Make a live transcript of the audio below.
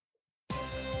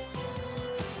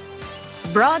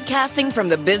Broadcasting from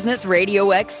the Business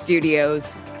Radio X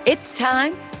studios, it's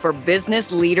time for Business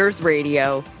Leaders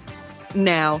Radio.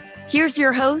 Now, here's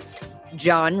your host,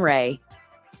 John Ray.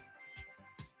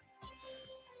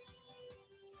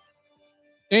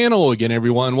 And hello again,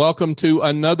 everyone. Welcome to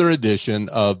another edition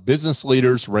of Business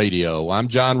Leaders Radio. I'm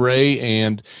John Ray,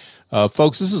 and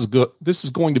folks, this is good. This is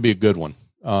going to be a good one.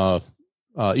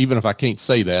 Even if I can't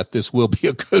say that, this will be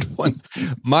a good one.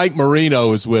 Mike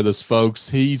Marino is with us, folks.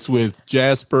 He's with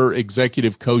Jasper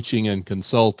Executive Coaching and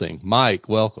Consulting. Mike,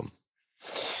 welcome.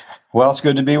 Well, it's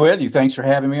good to be with you. Thanks for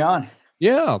having me on.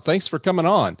 Yeah, thanks for coming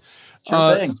on.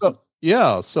 Sure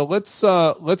thing.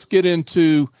 So let's get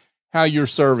into how you're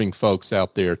serving folks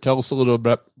out there. Tell us a little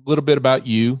bit about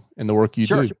you and the work you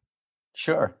do.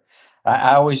 Sure.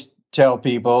 I always tell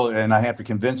people, and I have to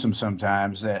convince them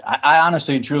sometimes, that I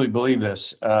honestly and truly believe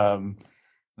this,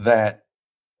 that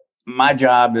my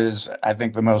job is, I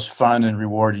think, the most fun and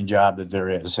rewarding job that there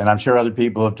is. And I'm sure other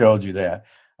people have told you that.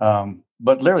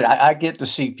 But literally, I get to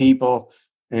see people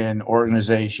in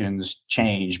organizations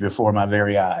change before my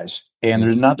very eyes. And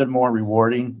there's nothing more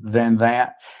rewarding than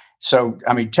that. So,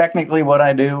 I mean, technically what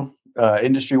I do,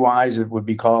 industry-wise, it would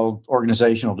be called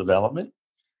organizational development.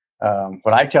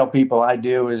 What I tell people I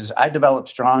do is I develop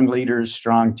strong leaders,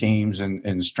 strong teams,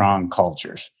 and strong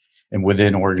cultures and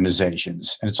within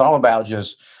organizations. And it's all about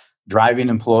just driving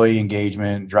employee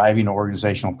engagement, driving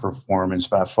organizational performance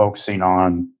by focusing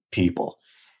on people.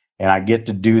 And I get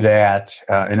to do that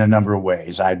in a number of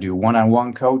ways. I do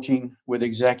one-on-one coaching with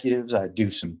executives. I do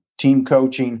some team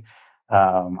coaching.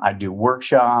 I do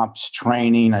workshops,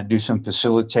 training. I do some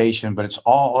facilitation, but it's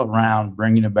all around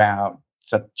bringing about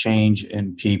change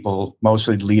in people,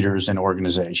 mostly leaders and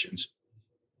organizations.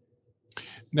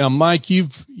 Now, Mike,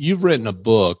 you've written a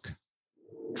book,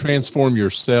 Transform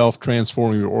Yourself,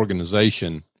 Transform Your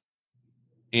Organization.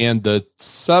 And the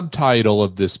subtitle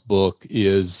of this book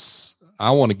is,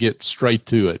 I want to get straight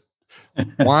to it.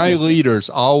 Why leaders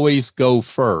always go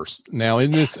first. Now,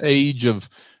 in this age of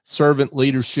servant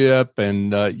leadership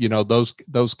and,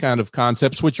 those kind of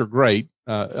concepts, which are great.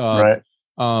 Right.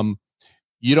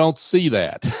 You don't see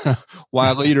that.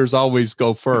 Why leaders always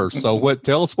go first. So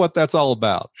tell us what that's all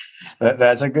about.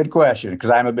 That's a good question, because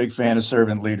I'm a big fan of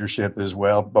servant leadership as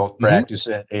well, both practice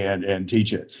it and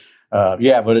teach it.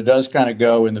 But it does kind of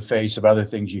go in the face of other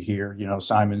things you hear.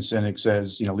 Simon Sinek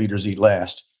says, leaders eat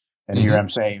last. And here I'm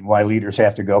saying why leaders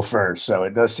have to go first. So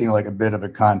it does seem like a bit of a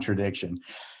contradiction.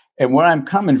 And where I'm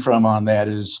coming from on that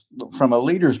is, from a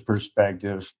leader's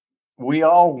perspective, we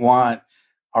all want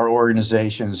our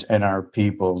organizations and our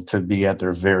people to be at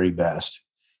their very best.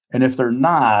 And if they're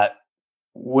not,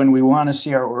 when we want to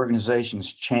see our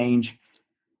organizations change,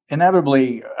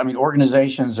 inevitably,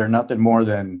 organizations are nothing more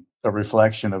than a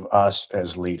reflection of us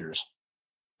as leaders.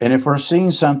 And if we're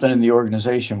seeing something in the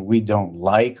organization we don't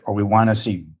like or we want to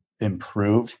see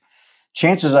improved,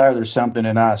 chances are there's something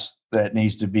in us that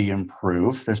needs to be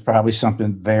improved. There's probably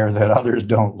something there that others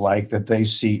don't like that they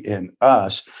see in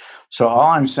us. So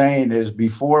all I'm saying is,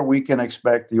 before we can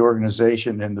expect the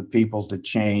organization and the people to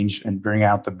change and bring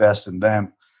out the best in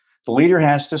them, the leader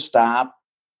has to stop,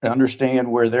 understand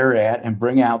where they're at, and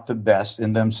bring out the best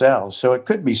in themselves. So it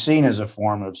could be seen as a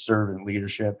form of servant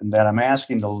leadership, and that I'm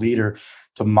asking the leader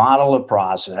to model a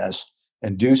process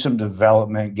and do some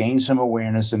development, gain some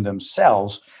awareness in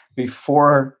themselves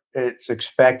before it's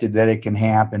expected that it can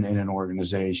happen in an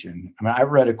organization. I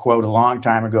read a quote a long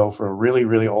time ago for a really,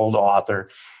 really old author,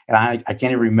 and I can't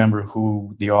even remember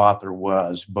who the author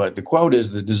was, but the quote is,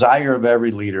 the desire of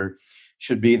every leader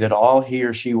should be that all he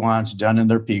or she wants done in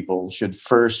their people should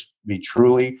first be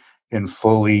truly and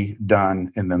fully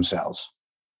done in themselves.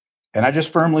 And I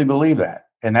just firmly believe that.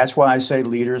 And that's why I say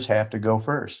leaders have to go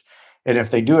first. And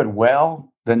if they do it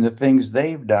well, then the things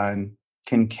they've done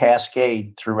can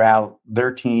cascade throughout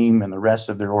their team and the rest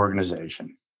of their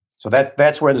organization. So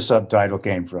that's where the subtitle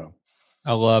came from.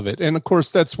 I love it. And of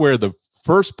course, that's where the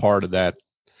first part of that,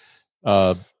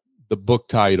 the book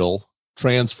title,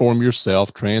 Transform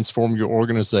Yourself, Transform Your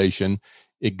Organization,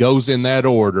 it goes in that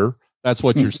order. That's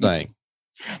what you're saying.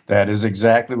 That is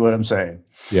exactly what I'm saying.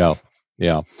 Yeah.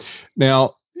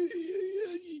 Now,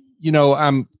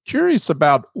 I'm curious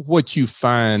about what you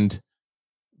find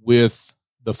with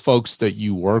the folks that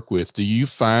you work with. Do you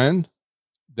find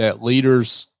that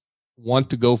leaders want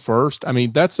to go first?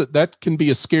 That can be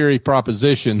a scary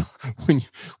proposition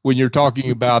when you're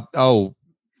talking about, oh,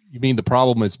 you mean the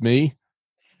problem is me?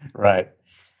 Right.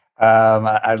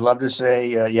 I'd love to say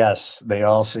yes, they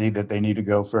all see that they need to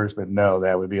go first, but no,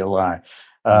 that would be a lie.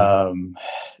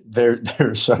 There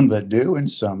are some that do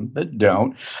and some that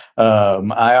don't.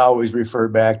 I always refer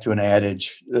back to an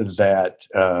adage that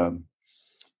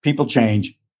people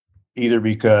change either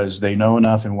because they know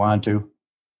enough and want to,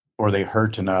 or they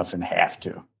hurt enough and have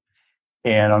to.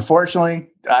 And unfortunately,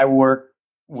 I work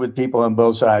with people on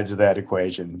both sides of that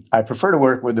equation. I prefer to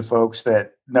work with the folks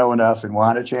that know enough and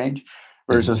want to change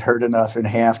versus hurt enough and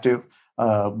have to.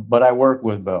 But I work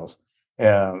with both.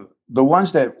 The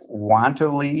ones that want to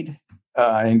lead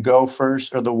and go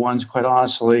first are the ones, quite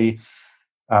honestly,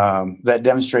 that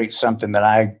demonstrate something that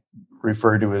I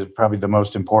refer to as probably the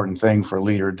most important thing for a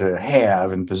leader to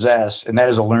have and possess, and that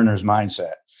is a learner's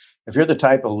mindset. If you're the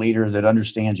type of leader that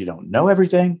understands you don't know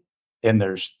everything, and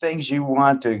there's things you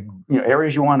want to,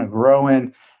 areas you want to grow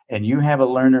in, and you have a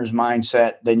learner's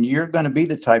mindset, then you're going to be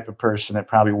the type of person that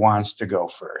probably wants to go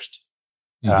first.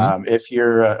 If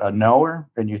you're a knower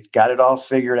and you've got it all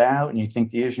figured out and you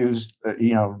think the issues,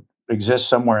 exist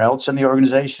somewhere else in the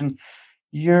organization,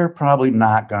 you're probably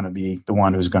not going to be the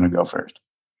one who's going to go first.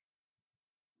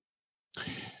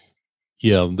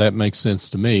 Yeah, that makes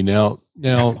sense to me. Now,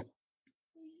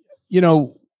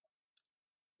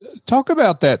 talk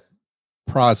about that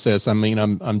process. I mean,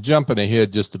 I'm jumping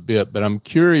ahead just a bit, but I'm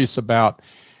curious about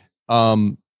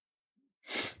that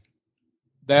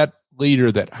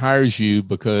leader that hires you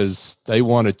because they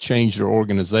want to change their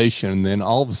organization, and then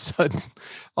all of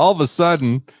a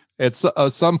sudden, at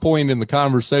some point in the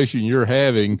conversation you're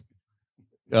having,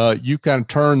 you kind of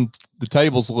turn the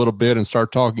tables a little bit and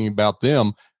start talking about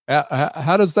them.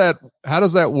 How does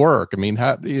that work? I mean,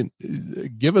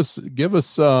 give us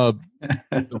the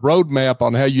roadmap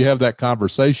on how you have that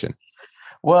conversation.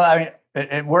 Well, I mean,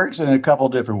 it works in a couple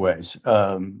different ways.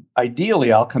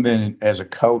 Ideally, I'll come in as a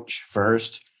coach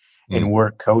first and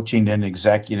work coaching with an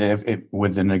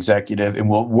executive, and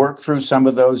we'll work through some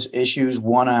of those issues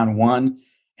one-on-one,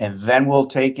 and then we'll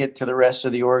take it to the rest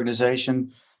of the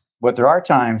organization. But there are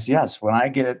times, yes, when I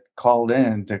get called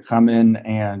in to come in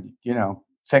and,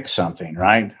 fix something,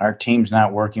 right? Our team's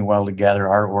not working well together.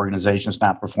 Our organization's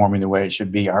not performing the way it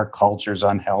should be. Our culture's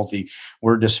unhealthy.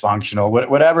 We're dysfunctional.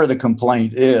 Whatever the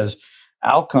complaint is,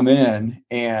 I'll come in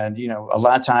and, a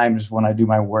lot of times when I do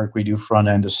my work, we do front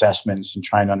end assessments and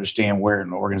try and understand where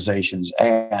an organization's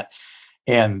at.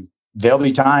 And there'll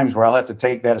be times where I'll have to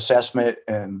take that assessment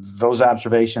and those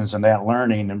observations and that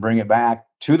learning and bring it back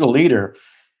to the leader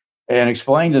and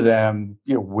explain to them,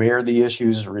 where the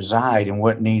issues reside and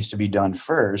what needs to be done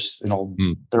first.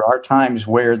 There are times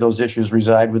where those issues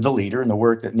reside with the leader, and the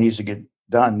work that needs to get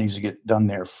done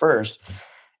there first.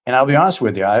 And I'll be honest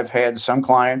with you, I've had some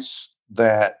clients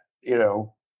that,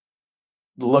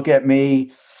 look at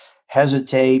me,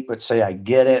 hesitate, but say, I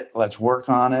get it, let's work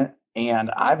on it. And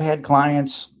I've had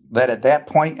clients that at that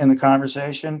point in the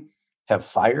conversation have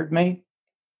fired me.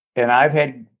 And I've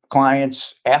had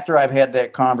clients after I've had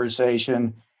that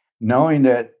conversation, knowing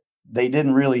that they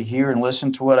didn't really hear and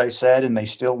listen to what I said, and they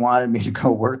still wanted me to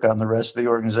go work on the rest of the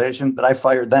organization, that I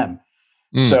fired them.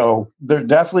 So there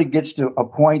definitely gets to a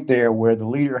point there where the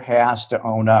leader has to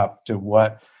own up to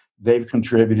what they've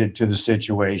contributed to the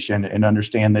situation and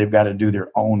understand they've got to do their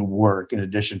own work in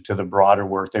addition to the broader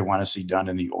work they want to see done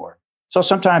in the org. So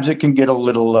sometimes it can get a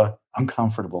little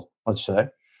uncomfortable, let's say.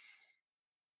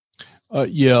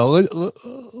 Let's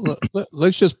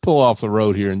just pull off the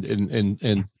road here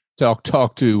and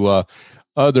talk to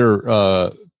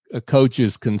other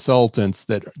coaches, consultants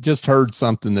that just heard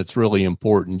something that's really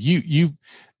important. You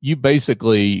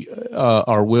basically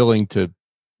are willing to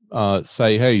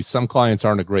say, hey, some clients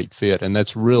aren't a great fit, and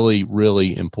that's really,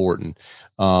 really important.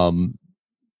 So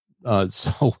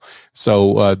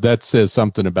that says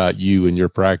something about you and your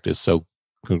practice. So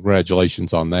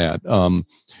congratulations on that.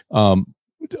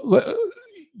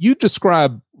 You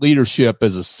describe leadership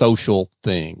as a social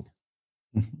thing.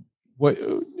 What?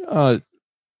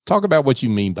 Talk about what you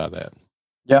mean by that.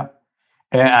 Yeah.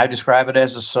 And I describe it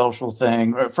as a social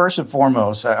thing. First and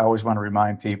foremost, I always want to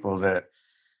remind people that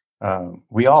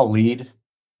we all lead.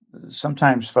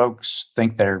 Sometimes folks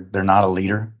think they're not a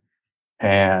leader.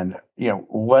 And,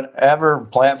 whatever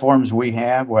platforms we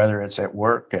have, whether it's at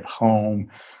work, at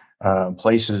home,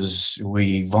 places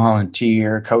we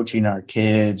volunteer, coaching our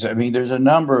kids. I mean, there's a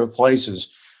number of places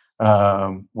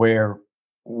where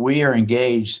we are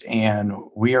engaged and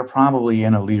we are probably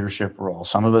in a leadership role.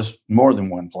 Some of us more than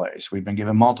one place. We've been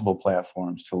given multiple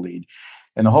platforms to lead.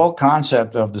 And the whole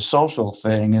concept of the social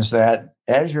thing is that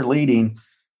as you're leading,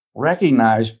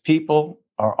 recognize people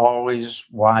are always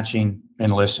watching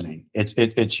and listening.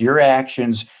 It's your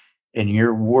actions and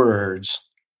your words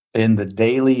in the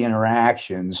daily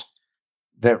interactions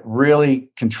that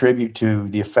really contribute to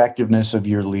the effectiveness of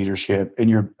your leadership and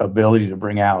your ability to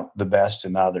bring out the best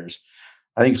in others.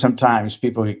 I think sometimes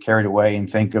people get carried away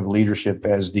and think of leadership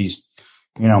as these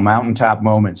mountaintop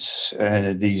moments,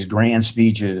 these grand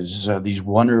speeches, these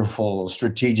wonderful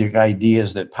strategic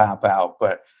ideas that pop out.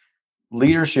 But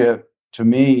leadership, to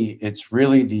me, it's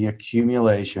really the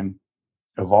accumulation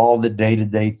of all the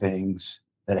day-to-day things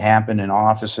that happen in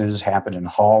offices, happen in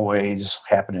hallways,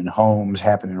 happen in homes,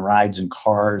 happen in rides in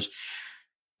cars.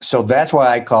 So that's why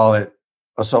I call it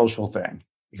a social thing,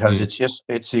 because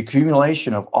it's the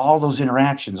accumulation of all those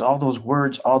interactions, all those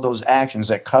words, all those actions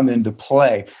that come into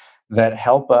play that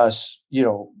help us,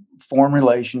 form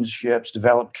relationships,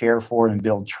 develop care for, and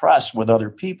build trust with other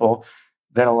people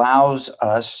that allows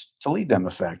us to lead them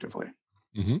effectively.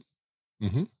 Mm-hmm.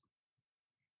 Mm-hmm.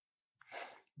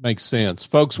 Makes sense.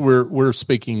 Folks, we're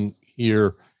speaking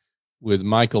here with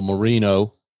Michael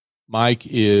Marino. Mike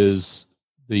is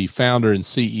the founder and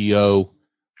CEO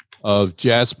of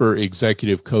Jasper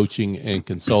Executive Coaching and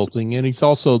Consulting, and he's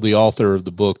also the author of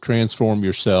the book, Transform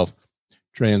Yourself,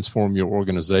 Transform Your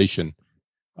Organization.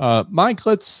 Mike,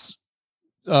 let's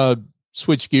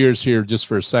switch gears here just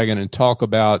for a second and talk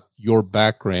about your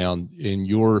background in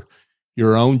your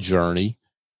own journey.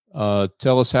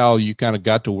 Tell us how you kind of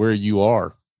got to where you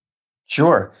are.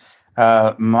 Sure.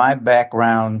 My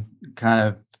background kind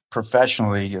of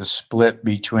professionally is split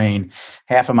between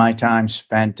half of my time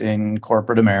spent in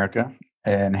corporate America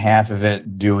and half of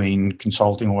it doing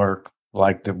consulting work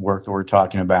like the work that we're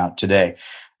talking about today.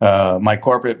 My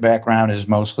corporate background is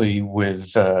mostly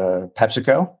with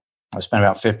PepsiCo. I spent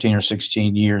about 15 or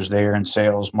 16 years there in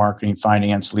sales, marketing,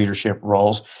 finance, leadership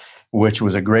roles, which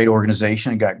was a great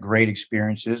organization and got great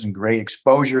experiences and great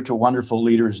exposure to wonderful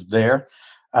leaders there.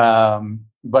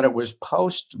 But it was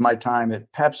post my time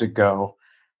at PepsiCo,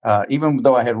 even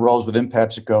though I had roles within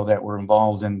PepsiCo that were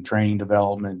involved in training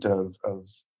development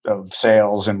of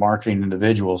sales and marketing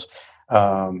individuals.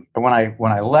 When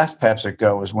I left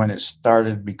PepsiCo was when it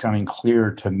started becoming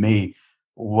clear to me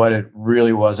what it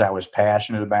really was I was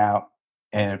passionate about.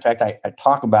 And in fact, I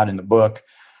talk about in the book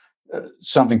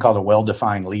something called a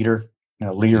well-defined leader,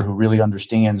 a leader who really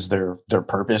understands their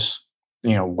purpose.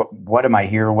 What am I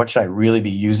here? What should I really be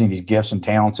using these gifts and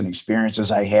talents and experiences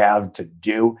I have to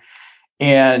do?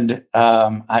 And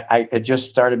it just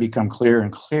started to become clearer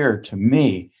and clearer to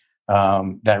me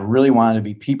that I really wanted to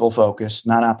be people focused,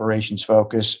 not operations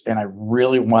focused. And I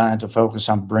really wanted to focus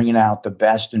on bringing out the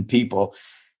best in people.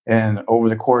 And over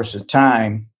the course of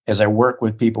time, as I work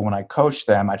with people, when I coach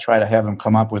them, I try to have them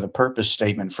come up with a purpose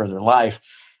statement for their life.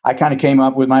 I kind of came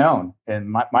up with my own.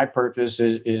 And my purpose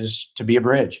is to be a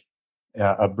bridge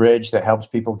that helps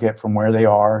people get from where they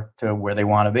are to where they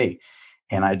want to be.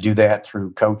 And I do that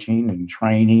through coaching and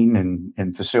training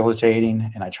and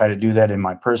facilitating. And I try to do that in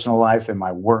my personal life and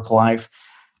my work life.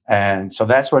 And so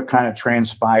that's what kind of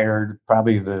transpired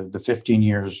probably the 15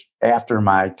 years after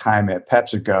my time at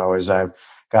PepsiCo, as I've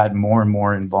gotten more and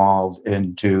more involved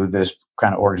into this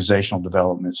kind of organizational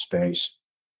development space.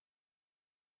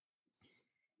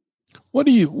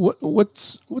 What's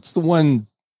the one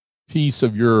piece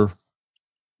of your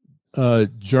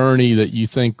journey that you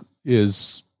think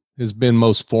has been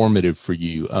most formative for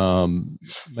you?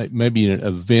 Maybe an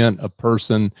event, a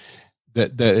person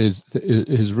that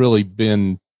has really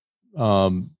been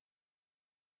really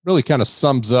kind of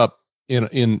sums up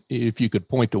in if you could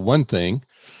point to one thing.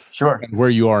 Sure. Where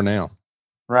you are now.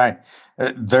 Right.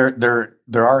 There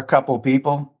are a couple of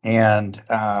people, and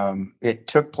it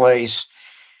took place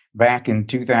back in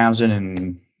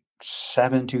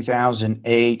 2007,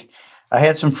 2008. I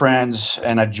had some friends,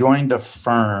 and I joined a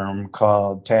firm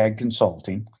called TAG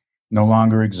Consulting. No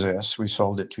longer exists. We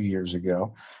sold it 2 years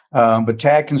ago. But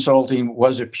TAG Consulting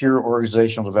was a pure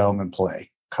organizational development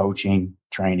play, coaching,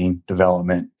 training,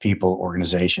 development, people,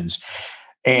 organizations.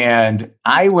 And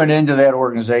I went into that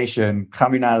organization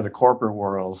coming out of the corporate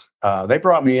world. They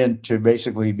brought me in to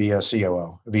basically be a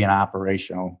COO, be an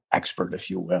operational expert, if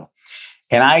you will.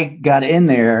 And I got in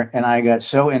there and I got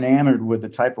so enamored with the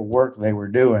type of work they were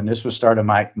doing. This was starting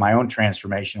my own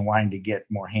transformation, wanting to get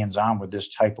more hands-on with this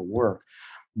type of work.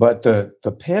 But the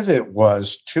pivot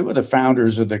was two of the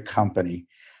founders of the company,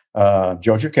 Joe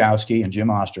Jerkowski and Jim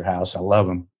Osterhaus. I love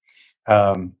them.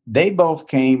 They both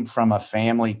came from a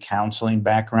family counseling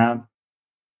background,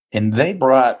 and they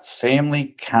brought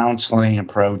family counseling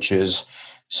approaches,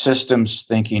 systems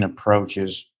thinking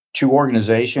approaches to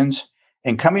organizations.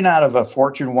 And coming out of a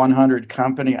Fortune 100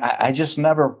 company, I just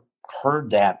never heard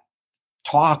that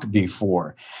talk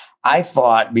before. I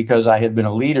thought because I had been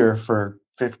a leader for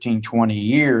 15, 20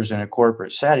 years in a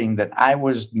corporate setting that I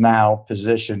was now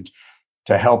positioned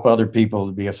to help other people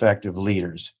to be effective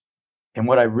leaders. And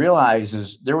what I realized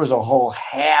is there was a whole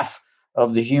half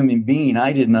of the human being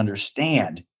I didn't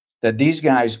understand, that these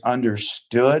guys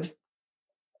understood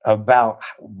about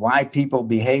why people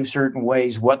behave certain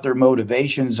ways, what their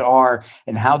motivations are,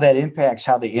 and how that impacts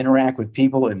how they interact with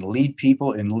people and lead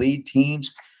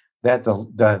teams, that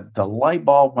the light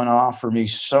bulb went off for me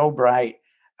so bright.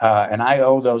 And I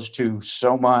owe those two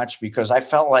so much, because I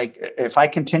felt like if I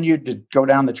continued to go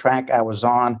down the track I was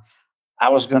on, I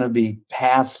was going to be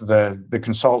past the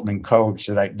consultant and coach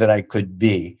that I could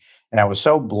be. And I was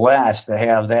so blessed to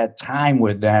have that time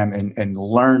with them and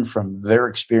learn from their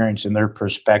experience and their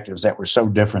perspectives that were so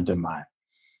different than mine.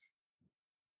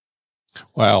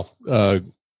 Wow.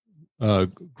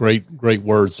 Great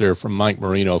words there from Mike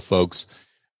Marino, folks,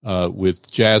 with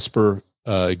Jasper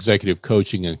Executive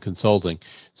Coaching and Consulting.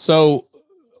 So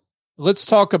let's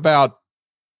talk about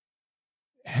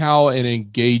how an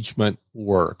engagement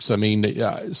works. I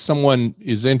mean, someone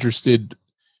is interested.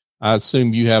 I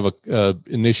assume you have a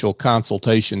initial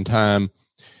consultation time.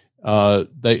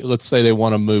 Let's say they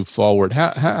want to move forward.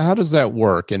 How does that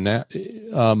work? And that,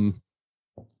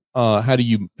 how do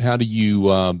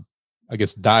you I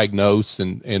guess diagnose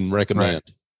and recommend?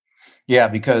 Right. Yeah,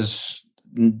 because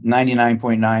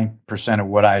 99.9% of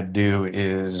what I do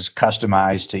is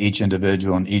customized to each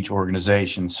individual and each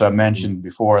organization. So I mentioned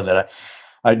before that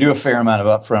I do a fair amount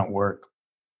of upfront work.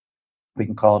 We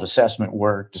can call it assessment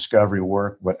work, discovery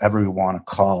work, whatever we want to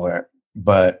call it.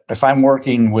 But if I'm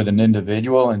working with an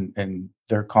individual and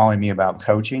they're calling me about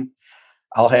coaching,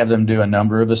 I'll have them do a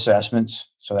number of assessments.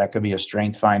 So that could be a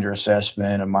strength finder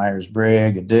assessment, a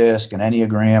Myers-Briggs, a DISC, an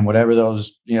Enneagram, whatever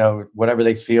those, whatever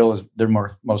they feel is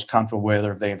they're most comfortable with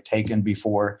or they have taken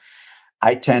before.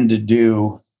 I tend to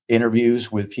do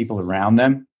interviews with people around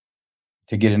them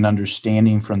to get an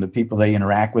understanding from the people they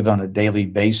interact with on a daily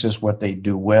basis, what they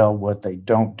do well, what they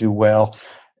don't do well.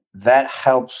 That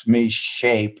helps me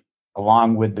shape,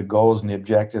 along with the goals and the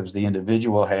objectives the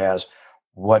individual has,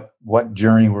 what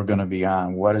journey we're going to be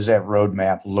on. What does that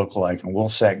roadmap look like? And we'll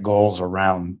set goals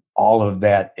around all of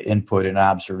that input and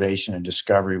observation and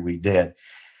discovery we did.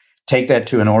 Take that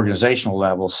to an organizational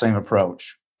level, same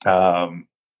approach.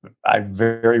 I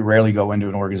very rarely go into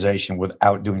an organization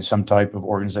without doing some type of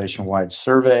organization-wide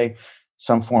survey,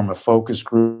 some form of focus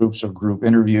groups or group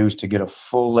interviews to get a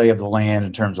full lay of the land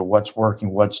in terms of what's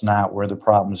working, what's not, where the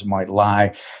problems might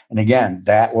lie. And again,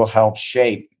 that will help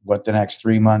shape what the next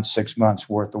 3 months, 6 months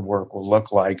worth of work will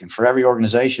look like. And for every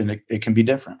organization, it can be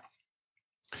different.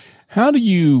 How do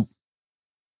you,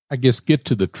 I guess, get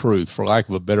to the truth, for lack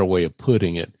of a better way of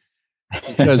putting it?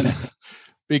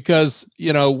 Because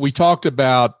we talked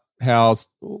about how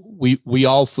we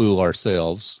all fool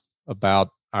ourselves about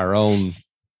our own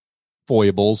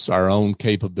foibles, our own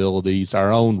capabilities,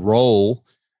 our own role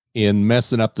in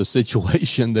messing up the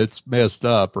situation that's messed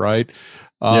up, right?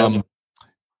 And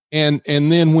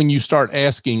then when you start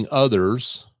asking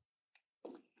others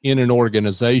in an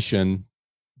organization,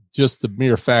 just the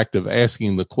mere fact of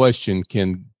asking the question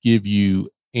can give you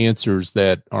answers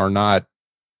that are not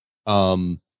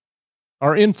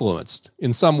are influenced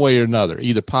in some way or another,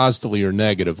 either positively or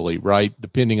negatively, right?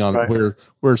 Depending on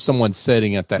where someone's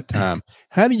sitting at that time.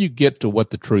 How do you get to what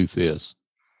the truth is?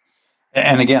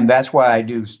 And again, that's why I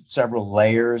do several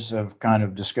layers of kind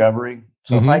of discovery.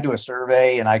 So if I do a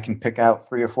survey and I can pick out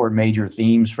 3 or 4 major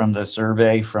themes from the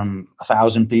survey from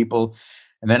 1,000 people,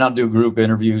 and then I'll do group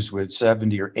interviews with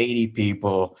 70 or 80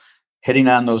 people, hitting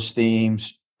on those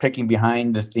themes, picking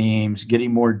behind the themes,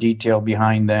 getting more detail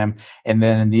behind them. And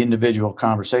then in the individual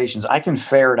conversations, I can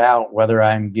ferret out whether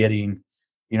I'm getting,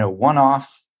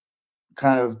 one-off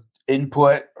kind of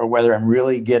input or whether I'm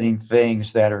really getting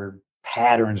things that are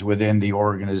patterns within the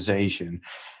organization.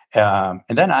 And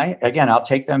then I'll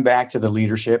take them back to the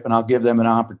leadership and I'll give them an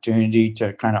opportunity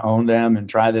to kind of own them and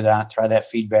try that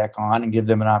feedback on and give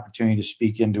them an opportunity to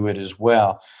speak into it as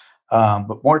well.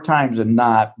 But more times than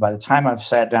not, by the time I've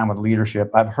sat down with leadership,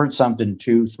 I've heard something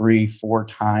 2, 3, 4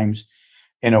 times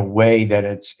in a way that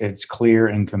it's clear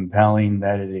and compelling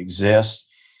that it exists.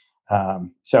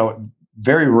 So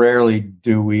very rarely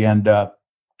do we end up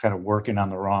kind of working on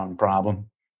the wrong problem.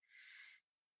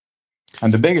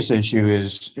 And the biggest issue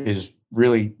is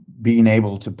really being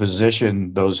able to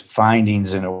position those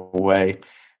findings in a way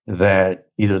that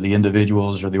either the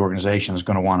individuals or the organization is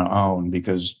going to want to own,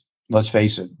 because let's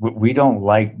face it, we don't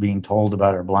like being told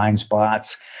about our blind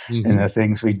spots and the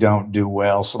things we don't do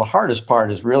well. So the hardest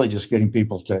part is really just getting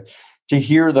people to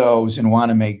hear those and want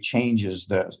to make changes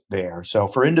there. So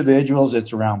for individuals,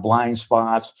 it's around blind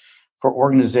spots. For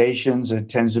organizations, it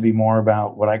tends to be more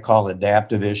about what I call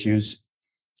adaptive issues.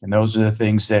 And those are the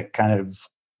things that kind of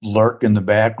lurk in the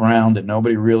background that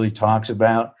nobody really talks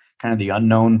about, kind of the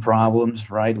unknown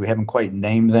problems, right? We haven't quite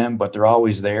named them, but they're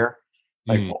always there.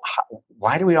 Like,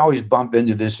 why do we always bump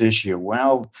into this issue?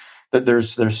 Well, that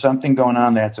there's something going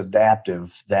on that's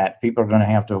adaptive, that people are going to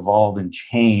have to evolve and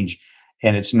change,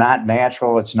 and it's not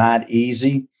natural. It's not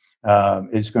easy.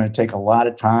 It's going to take a lot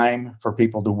of time for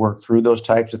people to work through those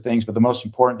types of things. But the most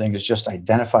important thing is just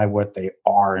identify what they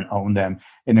are and own them,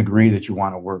 and agree that you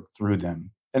want to work through them.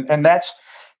 And that's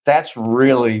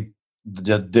really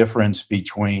the difference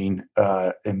between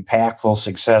impactful,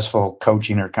 successful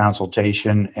coaching or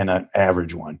consultation and an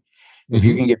average one. If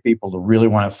you can get people to really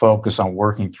want to focus on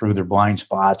working through their blind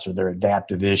spots or their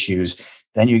adaptive issues,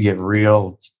 then you get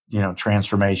real,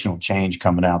 transformational change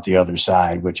coming out the other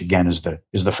side, which again is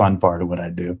the fun part of what I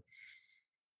do.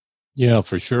 Yeah,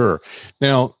 for sure.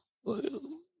 Now,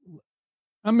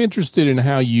 I'm interested in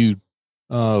how you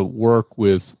work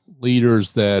with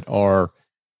leaders that are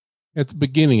at the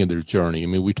beginning of their journey. I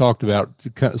mean, we talked about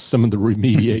some of the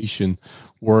remediation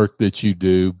work that you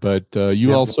do, but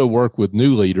you also work with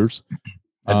new leaders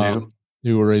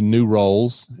who are in new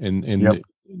roles and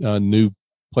new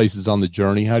places on the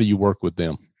journey. How do you work with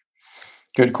them?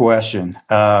 Good question.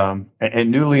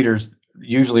 And new leaders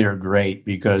usually are great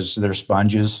because they're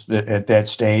sponges at that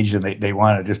stage, and they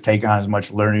want to just take on as much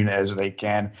learning as they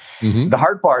can. The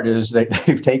hard part is that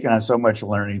they've taken on so much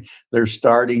learning, they're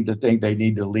starting to think they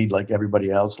need to lead like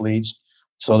everybody else leads.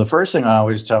 So the first thing I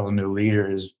always tell a new leader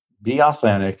is be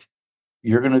authentic.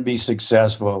 You're going to be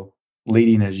successful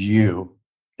leading as you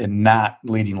and not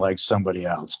leading like somebody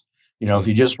else. If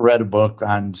you just read a book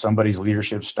on somebody's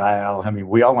leadership style, I mean,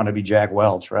 we all want to be Jack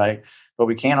Welch, right? But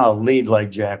we can't all lead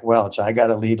like Jack Welch. I got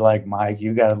to lead like Mike.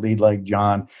 You got to lead like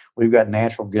John. We've got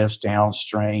natural gifts, talents,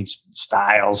 strengths,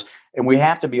 styles, and we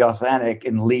have to be authentic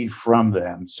and lead from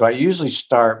them. So I usually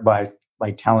start by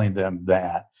telling them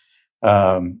that.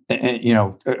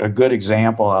 A good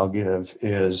example I'll give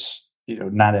is,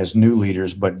 not as new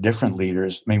leaders, but different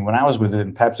leaders. I mean, when I was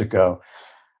within PepsiCo,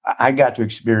 I got to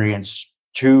experience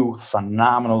two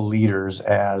phenomenal leaders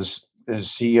as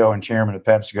CEO and chairman of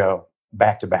PepsiCo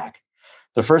back to back.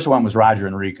 The first one was Roger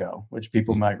Enrico, which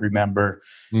people might remember.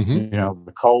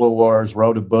 The Cola Wars,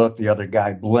 wrote a book. The other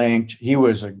guy blinked. He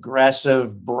was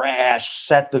aggressive, brash,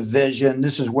 set the vision.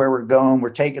 This is where we're going.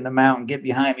 We're taking the mountain. Get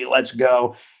behind me. Let's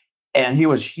go. And he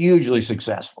was hugely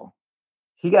successful.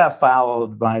 He got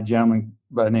followed by a gentleman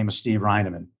by the name of Steve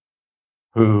Reineman,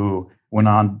 who went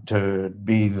on to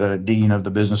be the dean of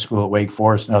the business school at Wake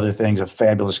Forest and other things. A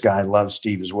fabulous guy. Love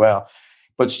Steve as well.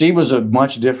 But Steve was a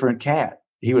much different cat.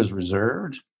 He was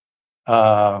reserved.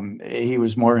 He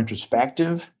was more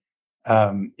introspective.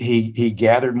 He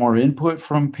gathered more input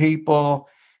from people.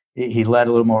 He led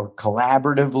a little more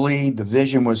collaboratively. The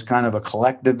vision was kind of a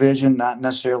collective vision, not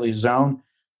necessarily his own.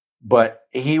 But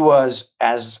he was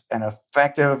as an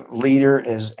effective leader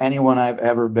as anyone I've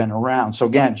ever been around. So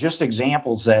again, just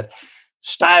examples that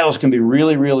styles can be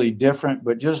really, really different,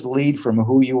 but just lead from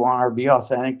who you are. Be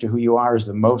authentic to who you are is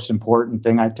the most important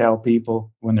thing I tell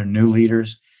people when they're new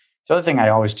leaders. The other thing I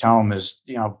always tell them is,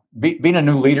 being a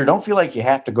new leader, don't feel like you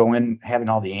have to go in having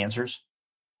all the answers.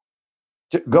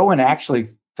 Go in actually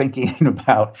thinking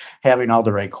about having all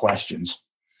the right questions.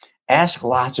 Ask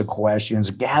lots of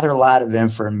questions, gather a lot of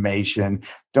information.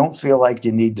 Don't feel like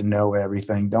you need to know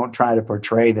everything. Don't try to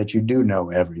portray that you do know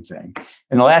everything.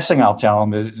 And the last thing I'll tell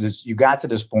them is you got to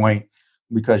this point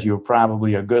because you're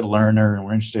probably a good learner and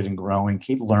we're interested in growing.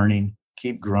 Keep learning,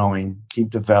 keep growing, keep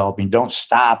developing. Don't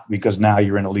stop because now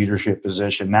you're in a leadership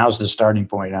position. Now's the starting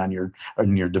point on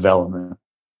your development.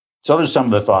 So there's some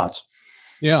of the thoughts.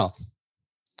 Yeah.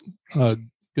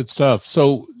 Good stuff.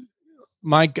 So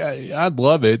Mike, I'd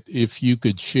love it if you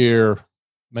could share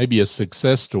maybe a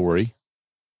success story,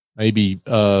 maybe,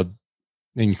 and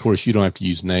of course you don't have to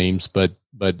use names, but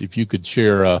if you could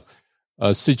share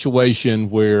a situation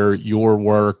where your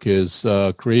work has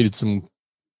created some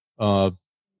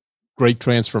great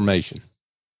transformation.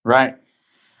 Right.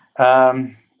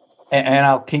 And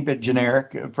I'll keep it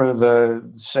generic for the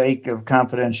sake of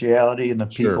confidentiality and the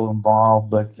people involved.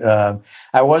 But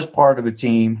I was part of a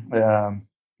team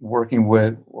working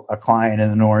with a client in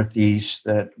the Northeast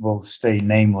that will stay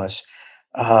nameless.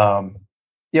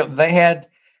 They had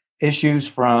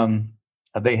issues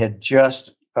they had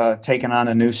just taken on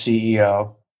a new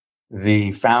CEO.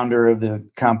 The founder of the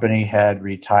company had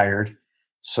retired.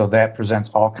 So that presents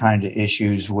all kinds of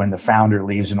issues when the founder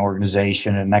leaves an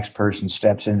organization and the next person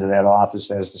steps into that office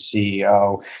as the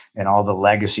CEO and all the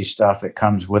legacy stuff that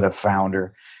comes with a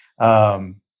founder.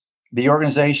 The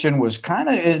organization was kind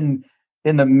of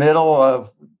in the middle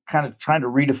of kind of trying to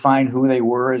redefine who they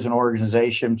were as an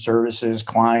organization, services,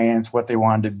 clients, what they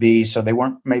wanted to be. So they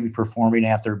weren't maybe performing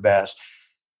at their best.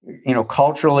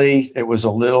 culturally, it was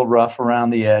a little rough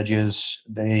around the edges.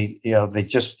 They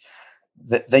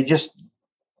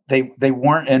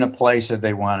weren't in a place that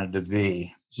they wanted to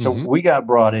be. So we got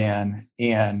brought in,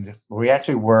 and we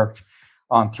actually worked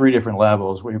on 3 different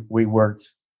levels. We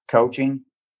worked coaching.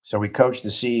 So we coached the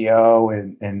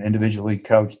CEO and individually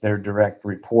coached their direct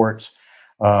reports.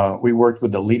 We worked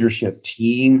with the leadership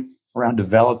team around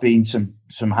developing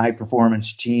some high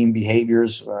performance team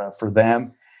behaviors for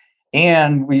them.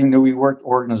 And we worked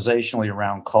organizationally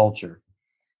around culture.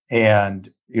 And,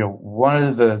 one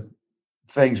of the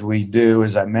things we do,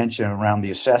 as I mentioned, around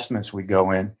the assessments we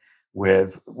go in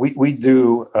with, we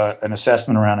do an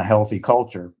assessment around a healthy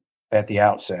culture at the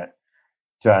outset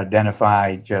to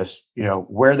identify just,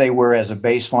 where they were as a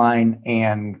baseline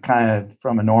and kind of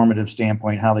from a normative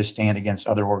standpoint, how they stand against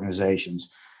other organizations.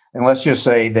 And let's just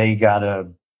say they got a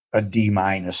D-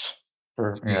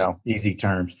 for, easy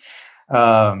terms.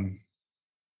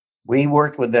 We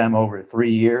worked with them over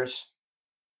 3 years.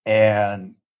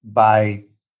 And by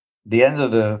the end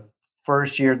of the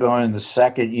first year, going into the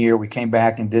second year, we came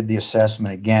back and did the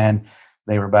assessment again.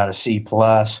 They were about a C+.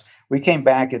 We came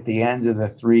back at the end of the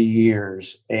 3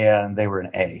 years and they were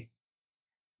an A.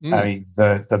 I mean,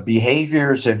 the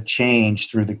behaviors have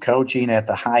changed through the coaching at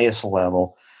the highest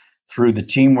level, through the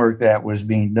teamwork that was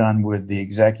being done with the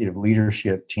executive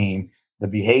leadership team. The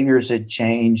behaviors had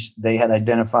changed. They had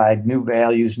identified new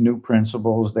values, new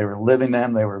principles. They were living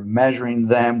them. They were measuring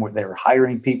them. They were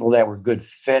hiring people that were good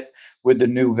fit with the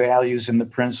new values and the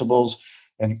principles.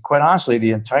 And quite honestly,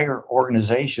 the entire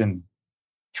organization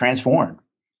transformed.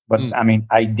 But I mean,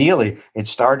 ideally, it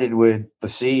started with the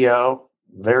CEO,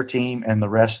 their team, and the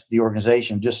rest of the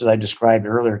organization, just as I described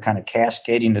earlier, kind of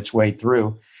cascading its way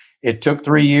through. It took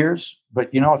 3 years, but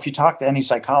if you talk to any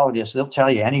psychologist, they'll tell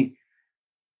you any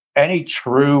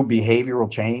true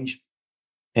behavioral change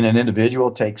in an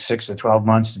individual takes 6 to 12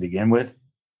 months to begin with.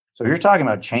 So if you're talking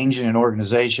about changing an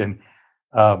organization,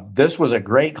 this was a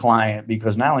great client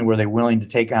because not only were they willing to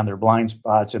take on their blind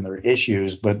spots and their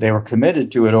issues, but they were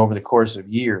committed to it over the course of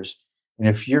years. And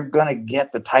if you're going to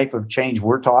get the type of change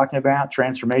we're talking about,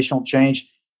 transformational change,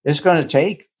 it's going to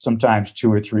take sometimes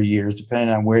 2 or 3 years, depending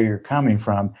on where you're coming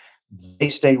from. They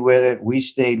stayed with it. We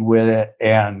stayed with it.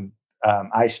 And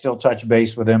I still touch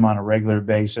base with them on a regular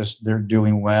basis. They're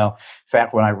doing well. In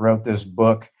fact, when I wrote this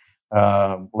book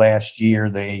last year,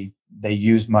 they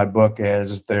used my book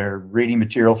as their reading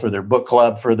material for their book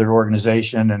club for their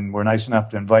organization, and were nice enough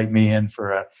to invite me in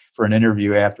for an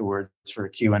interview afterwards for a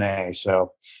Q&A.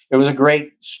 So it was a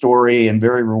great story and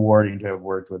very rewarding to have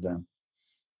worked with them.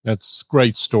 That's a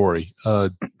great story.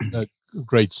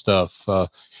 Great stuff.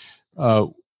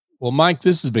 Well, Mike,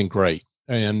 this has been great.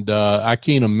 And I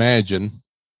can't imagine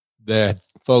that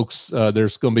folks,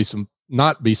 there's going to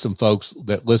be some folks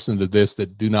that listen to this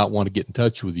that do not want to get in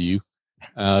touch with you.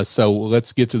 So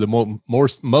let's get to the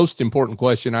most important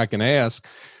question I can ask,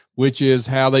 which is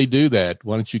how they do that.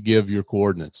 Why don't you give your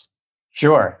coordinates?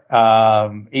 Sure.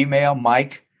 Email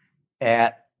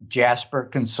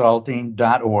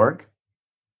mike@jasperconsulting.org.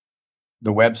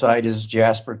 The website is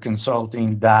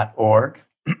jasperconsulting.org.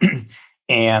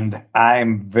 And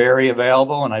I'm very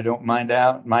available, and I don't mind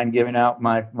giving out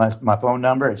my phone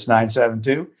number. It's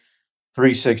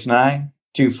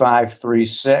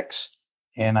 972-369-2536.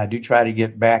 And I do try to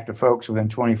get back to folks within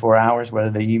 24 hours, whether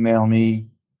they email me,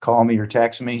 call me, or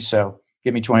text me. So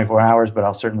give me 24 hours, but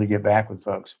I'll certainly get back with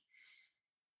folks.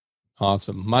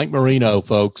 Awesome. Mike Marino,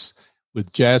 folks,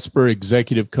 with Jasper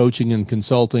Executive Coaching and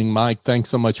Consulting. Mike, thanks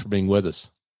so much for being with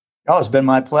us. Oh, it's been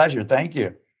my pleasure. Thank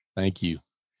you. Thank you.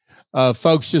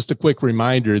 Folks, just a quick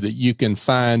reminder that you can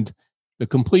find the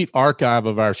complete archive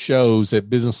of our shows at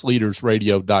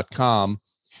businessleadersradio.com.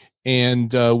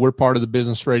 And we're part of the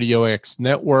Business Radio X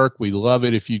network. We love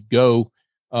it if you go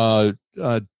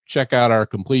check out our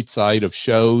complete site of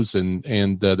shows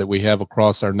and that we have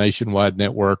across our nationwide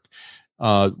network.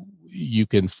 You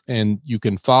can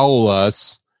follow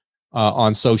us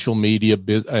on social media.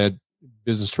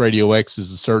 Business Radio X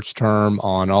is a search term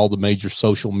on all the major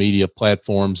social media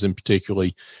platforms, and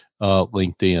particularly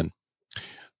LinkedIn.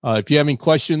 If you have any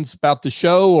questions about the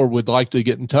show or would like to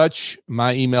get in touch,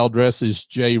 my email address is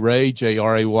jray,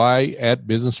 J-R-A-Y,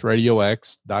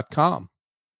 @businessradiox.com.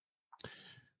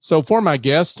 So for my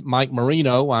guest, Mike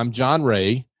Marino, I'm John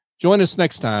Ray. Join us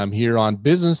next time here on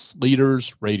Business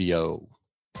Leaders Radio.